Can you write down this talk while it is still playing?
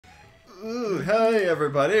Ooh, hey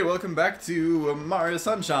everybody, welcome back to Mario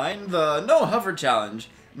Sunshine, the No Hover Challenge.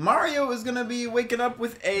 Mario is gonna be waking up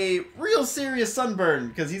with a real serious sunburn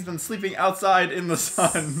because he's been sleeping outside in the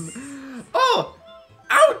sun. Oh!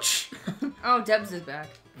 Ouch! Oh, Debs is back.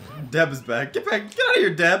 Deb is back. Get back! Get out of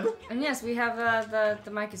here, Deb! And yes, we have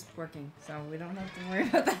the mic is working, so we don't have to worry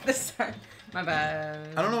about that this time. My bad.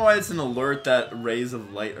 I don't know why it's an alert that rays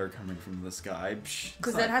of light are coming from the sky.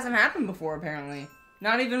 Because that hasn't happened before, apparently.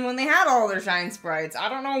 Not even when they had all their shine sprites. I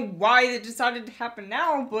don't know why it decided to happen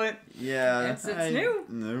now, but yeah, it's new.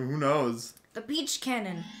 No, who knows? The beach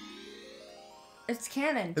cannon. It's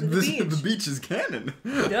canon to the beach. The beach is canon.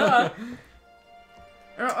 Duh.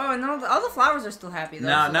 Oh, and all the flowers are still happy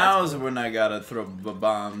though. Now's when I gotta throw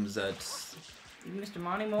bombs at Mr.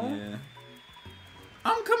 Monty Mole. Yeah.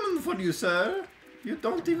 I'm coming for you, sir. You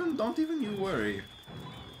don't even you worry.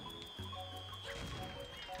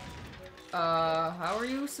 How are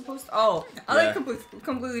you supposed to? Oh, I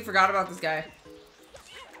completely forgot about this guy.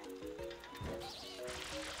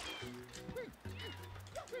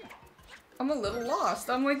 I'm a little lost.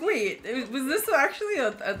 I'm like, wait, was this actually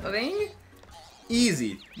a thing?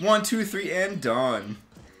 Easy. 1, 2, 3, and done.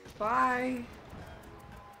 Bye.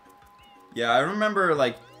 Yeah, I remember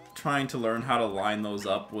like trying to learn how to line those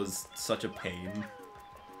up was such a pain.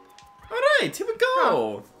 All right, here we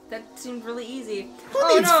go. Huh. That seemed really easy. Who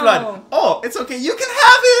needs FLUDD? Oh, it's okay. You can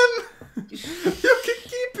have him. You can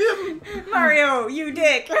keep him. Mario, you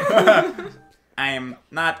dick. I am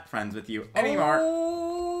not friends with you anymore.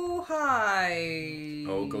 Oh, hi.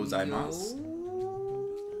 Oh, gozaimasu.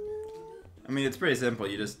 I mean, it's pretty simple.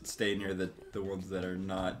 You just stay near the ones that are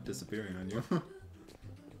not disappearing on you.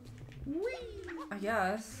 Whee! I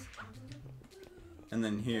guess. And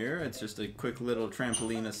then here, it's just a quick little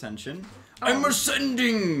trampoline ascension. Oh. I'm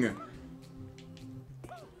ascending!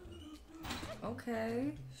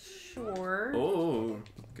 Okay, sure. Oh,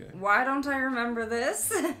 okay. Why don't I remember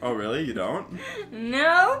this? Oh, really? You don't?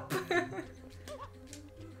 Nope.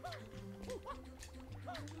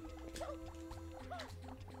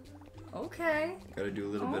 Okay. Gotta do a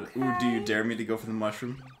little bit of... Ooh, do you dare me to go for the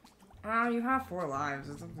mushroom? Oh, you have 4 lives.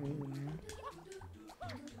 It's up to you, man.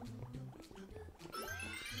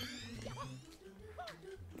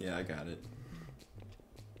 Yeah, I got it.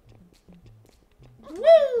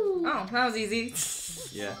 Woo! Oh, that was easy.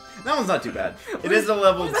 Yeah, that one's not too bad. It is a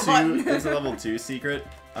level 2. It's a level 2 secret.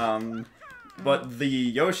 But the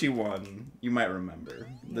Yoshi one, you might remember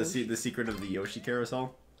the secret of the Yoshi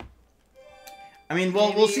carousel. I mean,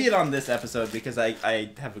 we'll see it on this episode because I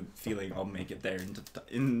have a feeling I'll make it there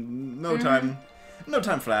in no time. No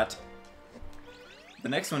time flat. The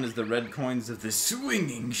next one is the red coins of the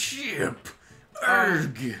swinging ship.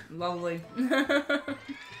 Urgh. Lovely.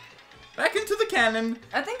 Back into the cannon.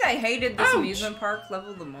 I think I hated this Ouch. amusement park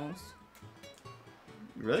level the most.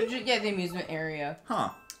 Really? Yeah, the amusement area. Huh.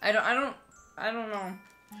 I don't know.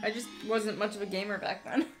 I just wasn't much of a gamer back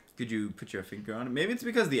then. Could you put your finger on it? Maybe it's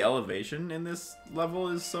because the elevation in this level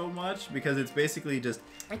is so much, because it's basically just...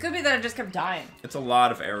 It could be that I just kept dying. It's a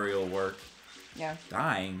lot of aerial work. Yeah.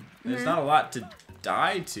 Dying? There's not a lot to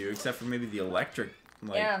die to, except for maybe the electric,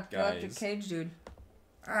 like, yeah, guys. electric cage dude.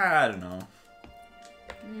 I don't know.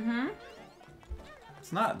 Mm-hmm.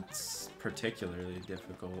 It's not particularly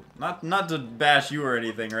difficult. Not to bash you or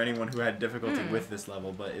anything, or anyone who had difficulty with this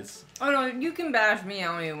level, but it's... Oh no, you can bash me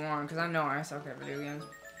all you want, because I know I suck at video games.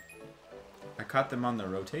 I caught them on the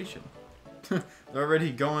rotation. They're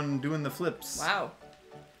already doing the flips. Wow.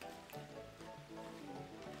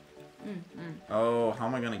 Oh, how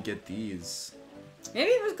am I gonna get these?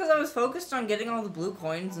 Maybe it was because I was focused on getting all the blue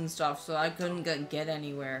coins and stuff, so I couldn't get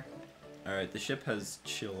anywhere. Alright, the ship has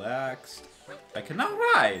chillaxed. I can now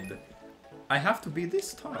ride! I have to be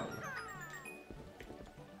this tall.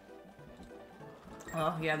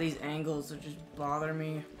 Oh yeah, these angles that just bother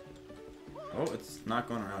me. Oh, it's not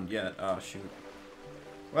going around yet. Oh, shoot.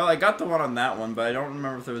 Well, I got the one on that one, but I don't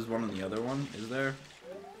remember if there was one on the other one. Is there?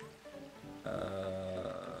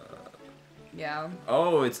 Yeah.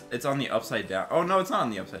 Oh, it's on the upside down. Oh, no, it's not on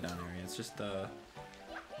the upside down area. It's just, on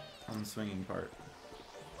the swinging part.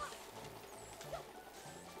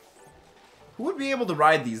 Who would be able to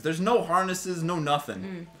ride these? There's no harnesses, no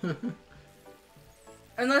nothing.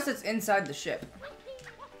 Unless it's inside the ship.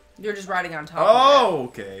 You're just riding on top Oh, of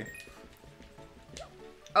okay. it.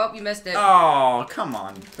 Oh, you missed it. Oh, come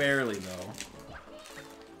on. Barely, though.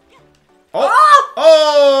 Oh!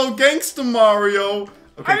 Oh, Gangsta Mario!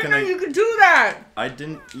 Okay, I didn't know you could do that! I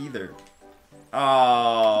didn't either.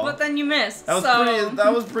 Oh. But then you missed,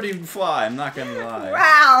 That was pretty fly, I'm not gonna lie.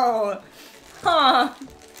 Wow! Huh.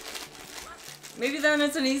 Maybe then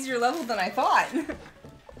it's an easier level than I thought.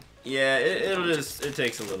 Yeah, it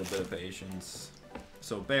takes a little bit of patience.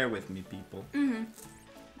 So bear with me, people.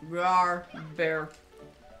 Rawr, bear.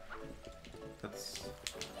 That's...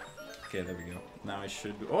 Okay, there we go. Now I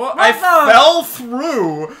should... Oh, I fell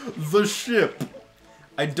through the ship!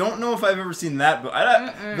 I don't know if I've ever seen that, but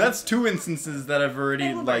that's 2 instances that I've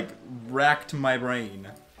already, like, racked my brain.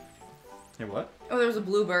 Hey, what? Oh, there's a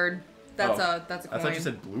bluebird. That's a coin. I thought you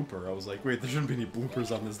said blooper. I was like, wait, there shouldn't be any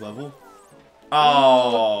bloopers on this level.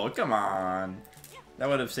 Oh, come on. That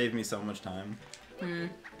would have saved me so much time.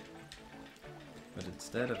 But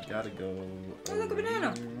instead, I've got to go... Oh, look, a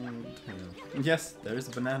banana. Yes, there's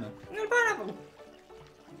a banana. And a pineapple.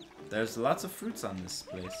 There's lots of fruits on this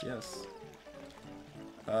place, yes.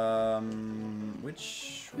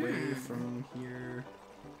 Which way from here?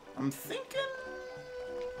 I'm thinking...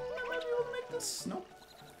 I might be able to make this. Nope.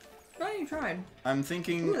 Oh, you tried. I'm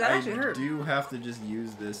thinking Ooh, that I actually hurt. do have to just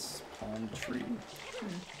use this palm tree.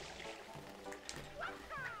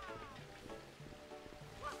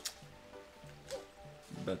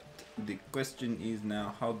 But the question is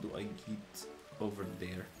now, how do I get over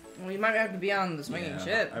there? Well, you might have to be on the swinging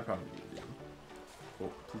ship. I probably do.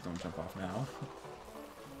 Oh, please don't jump off now.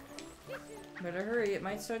 Better hurry, it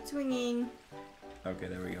might start swinging. Okay,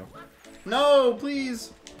 there we go. No,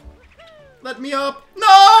 please! Let me up! No!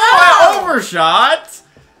 I overshot!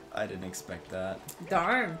 I didn't expect that.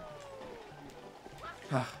 Darn.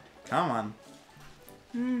 Come on.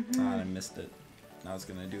 I missed it. Now it's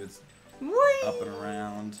gonna do its Whee! up and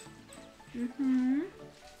around.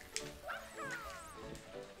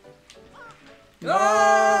 No!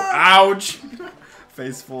 Ouch!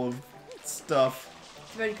 Face full of stuff.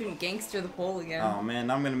 Too bad you couldn't gangster the pole again. Oh man,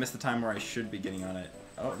 now I'm gonna miss the time where I should be getting on it.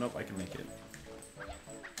 Oh, nope, I can make it.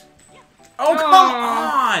 Oh, come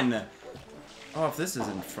on! Oh, if this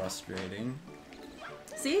isn't frustrating.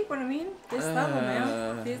 See what I mean? This level,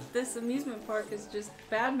 man. This amusement park is just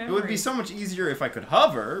bad memory. It would be so much easier if I could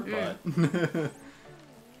hover, but...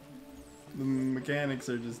 the mechanics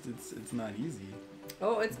are just, it's not easy.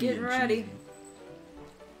 Oh, it's getting ready.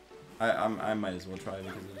 I might as well try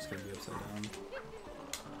because it's just gonna be upside down.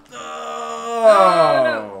 Oh,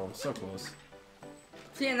 no. So close.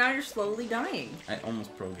 See, and now you're slowly dying. I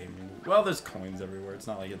almost pro gamed. Well, there's coins everywhere. It's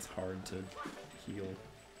not like it's hard to heal.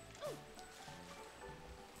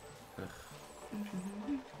 Ugh.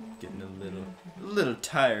 Getting a little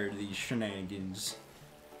tired of these shenanigans.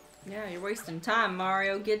 Yeah, you're wasting time,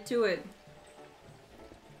 Mario. Get to it.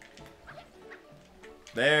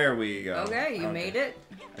 There we go. Okay, you made it.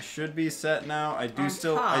 I should be set now. I do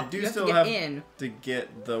still have to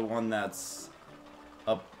get the one that's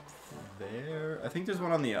up there. I think there's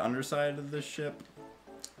one on the underside of the ship.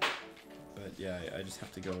 But yeah, I just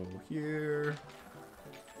have to go here.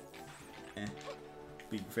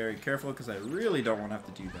 Be very careful because I really don't want to have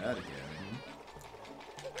to do that again.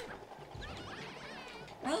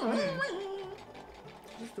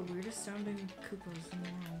 Just the weirdest sounding Koopas in the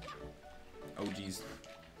world. Oh jeez.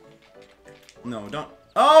 No, don't.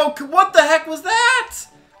 Oh, what the heck was that?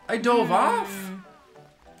 I dove off.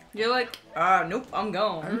 You're like, nope, I'm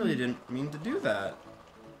gone. I really didn't mean to do that.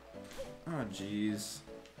 Oh jeez.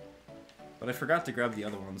 But I forgot to grab the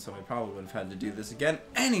other one, so I probably would have had to do this again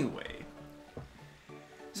anyway.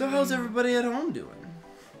 So how's everybody at home doing?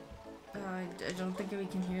 I don't think we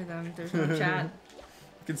can hear them. There's no chat.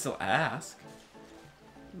 You can still ask.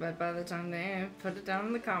 But by the time they put it down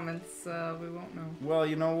in the comments, we won't know. Well,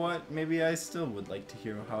 you know what? Maybe I still would like to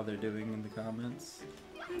hear how they're doing in the comments.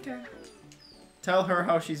 Okay. Tell her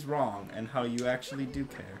how she's wrong and how you actually do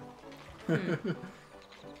care.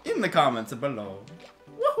 In the comments below.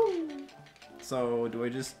 Woohoo! So, do I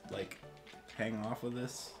just, like, hang off with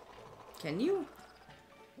this? Can you?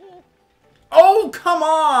 Oh, come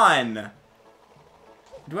on!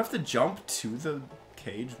 Do I have to jump to the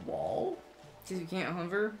cage wall? Because you can't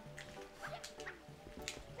hover?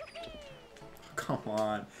 Come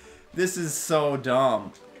on. This is so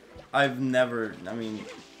dumb. I've never... I mean,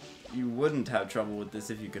 you wouldn't have trouble with this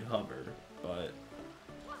if you could hover, but...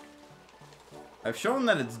 I've shown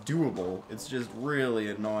that it's doable. It's just really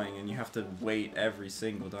annoying and you have to wait every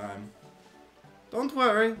single time. Don't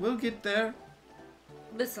worry, we'll get there.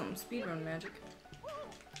 With some speedrun magic.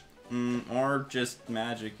 Or just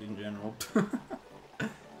magic in general.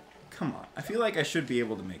 Come on. I feel like I should be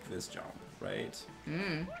able to make this jump, right?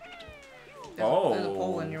 There's a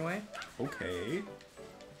pole in your way. Okay.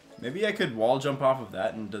 Maybe I could wall jump off of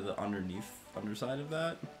that into the underside of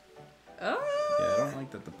that. Oh. Yeah, I don't like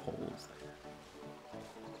that the pole's there.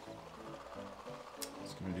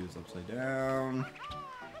 Just gonna do this upside down.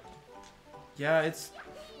 Yeah, it's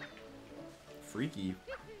freaky.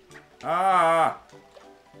 Ah!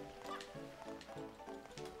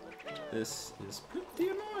 This is pretty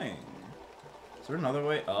annoying. Is there another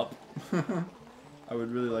way up? I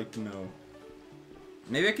would really like to know.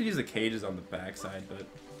 Maybe I could use the cages on the backside, but...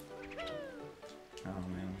 Oh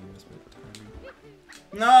man, I missed my timing.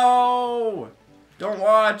 No! Don't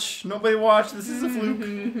watch! Nobody watch! This is a fluke!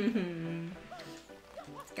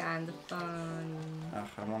 It's kind of fun. Ugh,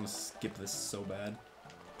 I want to skip this so bad.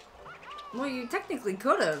 Well, you technically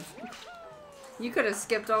could have. You could have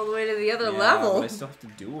skipped all the way to the other Yeah, level. but I still have to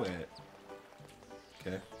do it.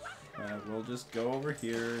 Okay. We'll just go over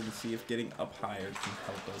here and see if getting up higher can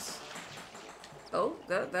help us. Oh,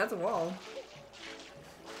 that's a wall.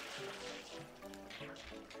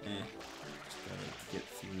 Just gotta get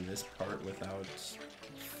through this part without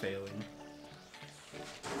failing.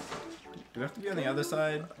 Do we have to be on the other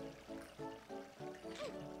side?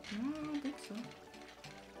 I don't think so.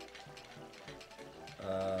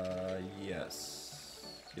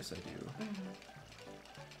 Yes. Yes, I do.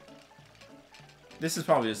 This is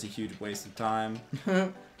probably just a huge waste of time.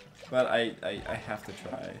 But I have to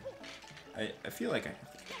try. I feel like I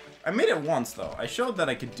have to try. I made it once, though. I showed that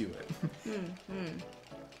I could do it.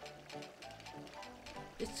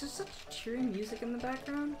 It's just such cheery music in the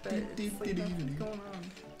background, but it's like nothing's going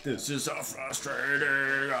on. This is so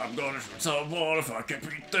frustrating. I'm gonna shoot someone if I can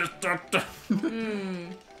beat this.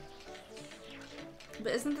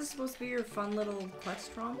 But isn't this supposed to be your fun little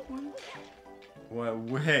quest romp one? Well,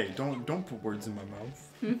 hey, don't put words in my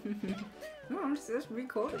mouth. No, I'm just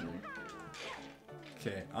recording it.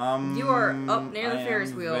 Okay. You are up near the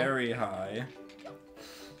Ferris wheel. Very high.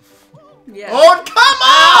 Yeah. Oh, come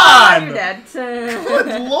on! You're dead.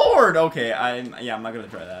 Good lord. Okay, I'm not gonna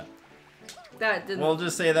try that. That didn't. We'll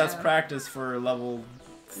just say that's practice for level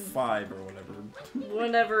 5 or whatever.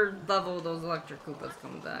 Whenever level those electric Koopas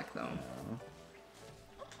come back, though.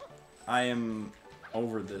 I am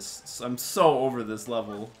over this. I'm so over this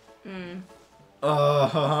level.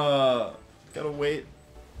 Gotta wait.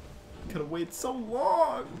 Gotta wait so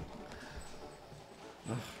long.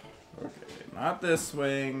 Okay, not this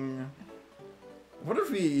swing. Would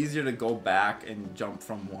it be easier to go back and jump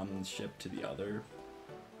from one ship to the other?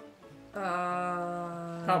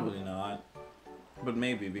 Probably not. But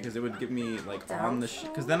maybe, because it would get me, like, on the ship.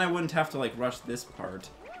 Because then I wouldn't have to, like, rush this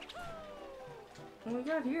part. What we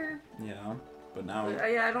got here? Yeah. But now...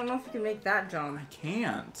 Yeah, I don't know if you can make that jump. I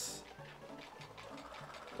can't.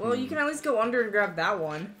 Well, you can at least go under and grab that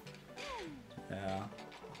one. Yeah.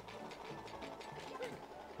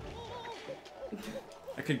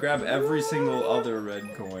 I could grab every single other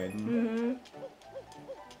red coin.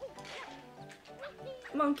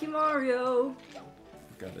 Monkey Mario.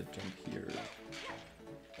 Gotta jump here.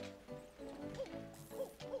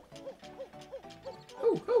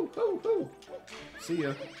 Ho, ho, ho, ho. See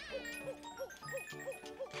ya.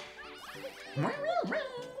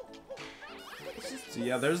 So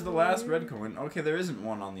yeah, there's the last red coin. Okay, there isn't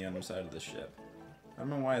one on the underside of the ship. I don't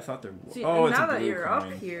know why I thought there was. Oh, it's a blue coin. Now that you're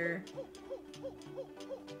up here,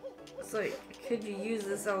 it's like, could you use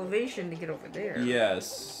this elevation to get over there?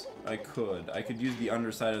 Yes, I could. I could use the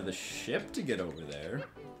underside of the ship to get over there.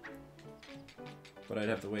 But I'd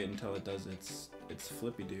have to wait until it does its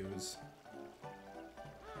flippy doos.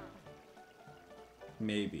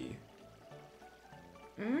 Maybe.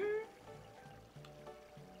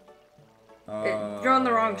 You're on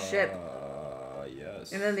the wrong ship.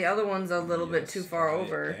 Yes. And then the other one's a little bit too far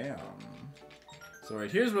over. Damn. So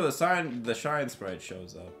right here's where the shine sprite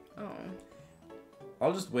shows up. Oh.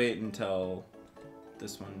 I'll just wait until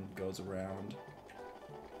this one goes around.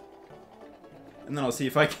 And then I'll see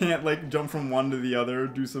if I can't, like, jump from one to the other,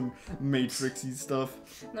 do some Matrixy stuff.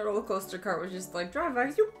 The roller coaster cart was just like, drive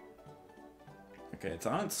back, you. Okay, it's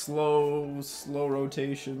on its slow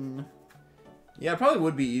rotation. Yeah, it probably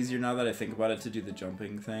would be easier now that I think about it to do the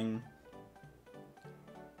jumping thing.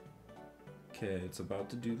 Okay, it's about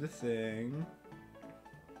to do the thing.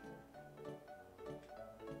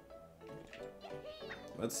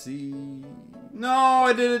 Let's see. No,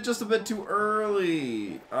 I did it just a bit too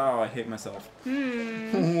early. Oh, I hate myself.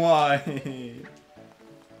 Why?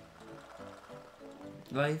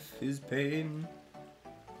 Life is pain.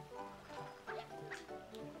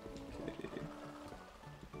 Okay.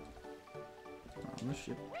 On the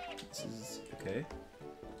ship. This is okay.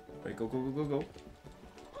 Right, go, go, go, go, go.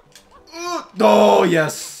 Oh,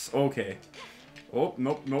 yes. Okay. Oh,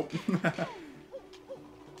 nope, nope.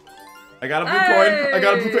 I got a blue coin. I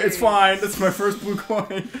got a blue coin. It's fine. That's my first blue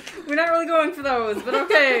coin. We're not really going for those, but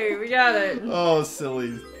okay, we got it. Oh,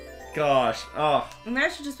 silly. Gosh. Oh. And I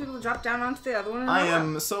should just be able to drop down onto the other one. I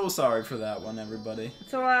am so sorry for that one, everybody.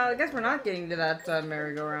 So, I guess we're not getting to that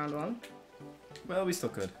merry-go-round one. Well, we still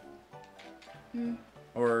could.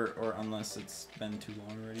 Or unless it's been too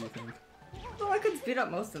long already, you think? Well, I could speed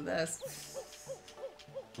up most of this.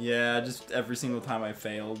 Yeah, just every single time I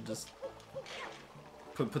failed, just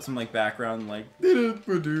put some like background like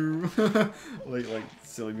like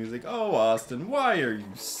silly music. Oh, Austin, why are you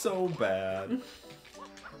so bad?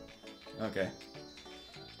 Okay.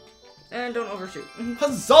 And don't overshoot.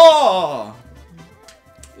 Huzzah!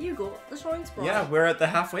 You go the shine sprite. Yeah, we're at the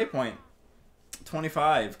halfway point.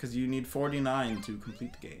 25, because you need 49 to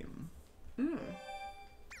complete the game. Mm.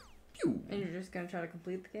 Pew. And you're just gonna try to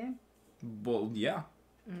complete the game? Well, yeah.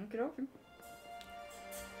 Get over.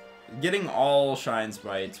 Getting all shine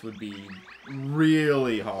sprites would be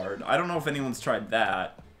really hard. I don't know if anyone's tried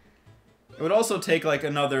that. It would also take like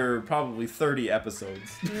another probably 30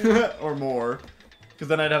 episodes or more. Because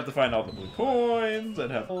then I'd have to find all the blue coins,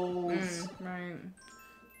 I'd have Right.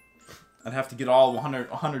 I'd have to get all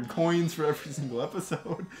 100 coins for every single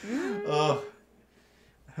episode. Ugh.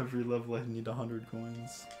 Every level I need 100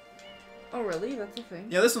 coins. Oh really? That's a thing?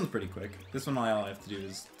 Yeah, this one's pretty quick. This one all I have to do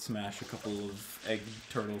is smash a couple of egg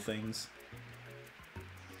turtle things.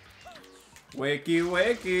 Wakey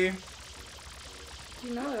wakey!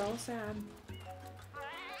 You know they're all sad.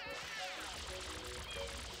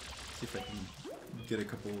 See if I can get a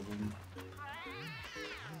couple of them.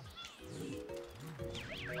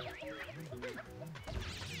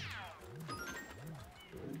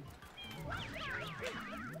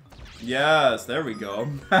 Yes, there we go.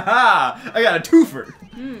 Haha! I got a twofer!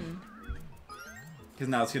 Because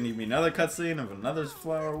now it's going to give me another cutscene of another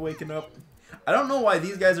flower waking up. I don't know why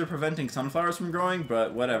these guys are preventing sunflowers from growing,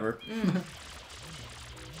 but whatever.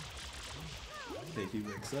 Okay, he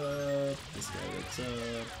wakes up. This guy wakes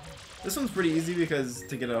up. This one's pretty easy because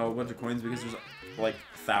to get a whole bunch of coins because there's like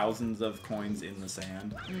thousands of coins in the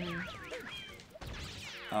sand.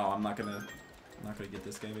 Oh, I'm not gonna get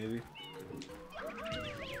this guy, maybe.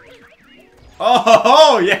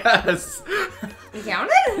 Oh, yes! You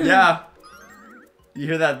counted? Yeah. You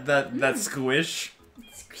hear that squish?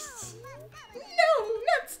 No,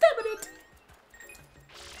 not stopping it.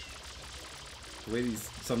 The way these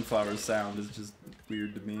sunflowers sound is just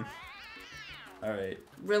weird to me. Alright.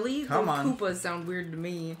 Really? Come Those on. Koopas sound weird to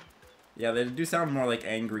me. Yeah, they do sound more like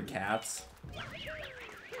angry cats.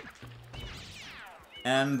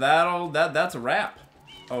 And that's a wrap.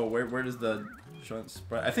 Oh, where does the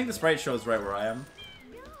sprite? I think the sprite shows right where I am.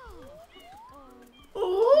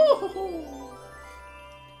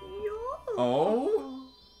 Oh.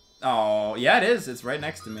 Oh, yeah, it is. It's right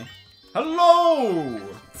next to me. Hello.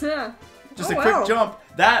 Just a quick jump.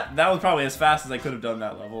 That was probably as fast as I could have done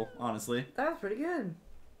that level, honestly. That was pretty good.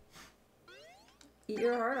 Eat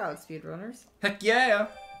your heart out, speedrunners. Heck yeah.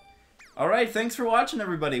 Alright, thanks for watching,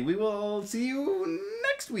 everybody. We will see you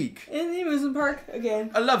next week. In the amusement park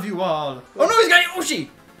again. I love you all. Oh no, he's got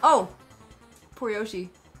Yoshi! Oh. Poor Yoshi.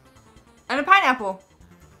 And a pineapple.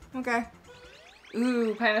 Okay.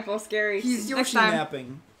 Ooh, pineapple scary. He's Next Yoshi time.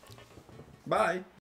 napping. Bye.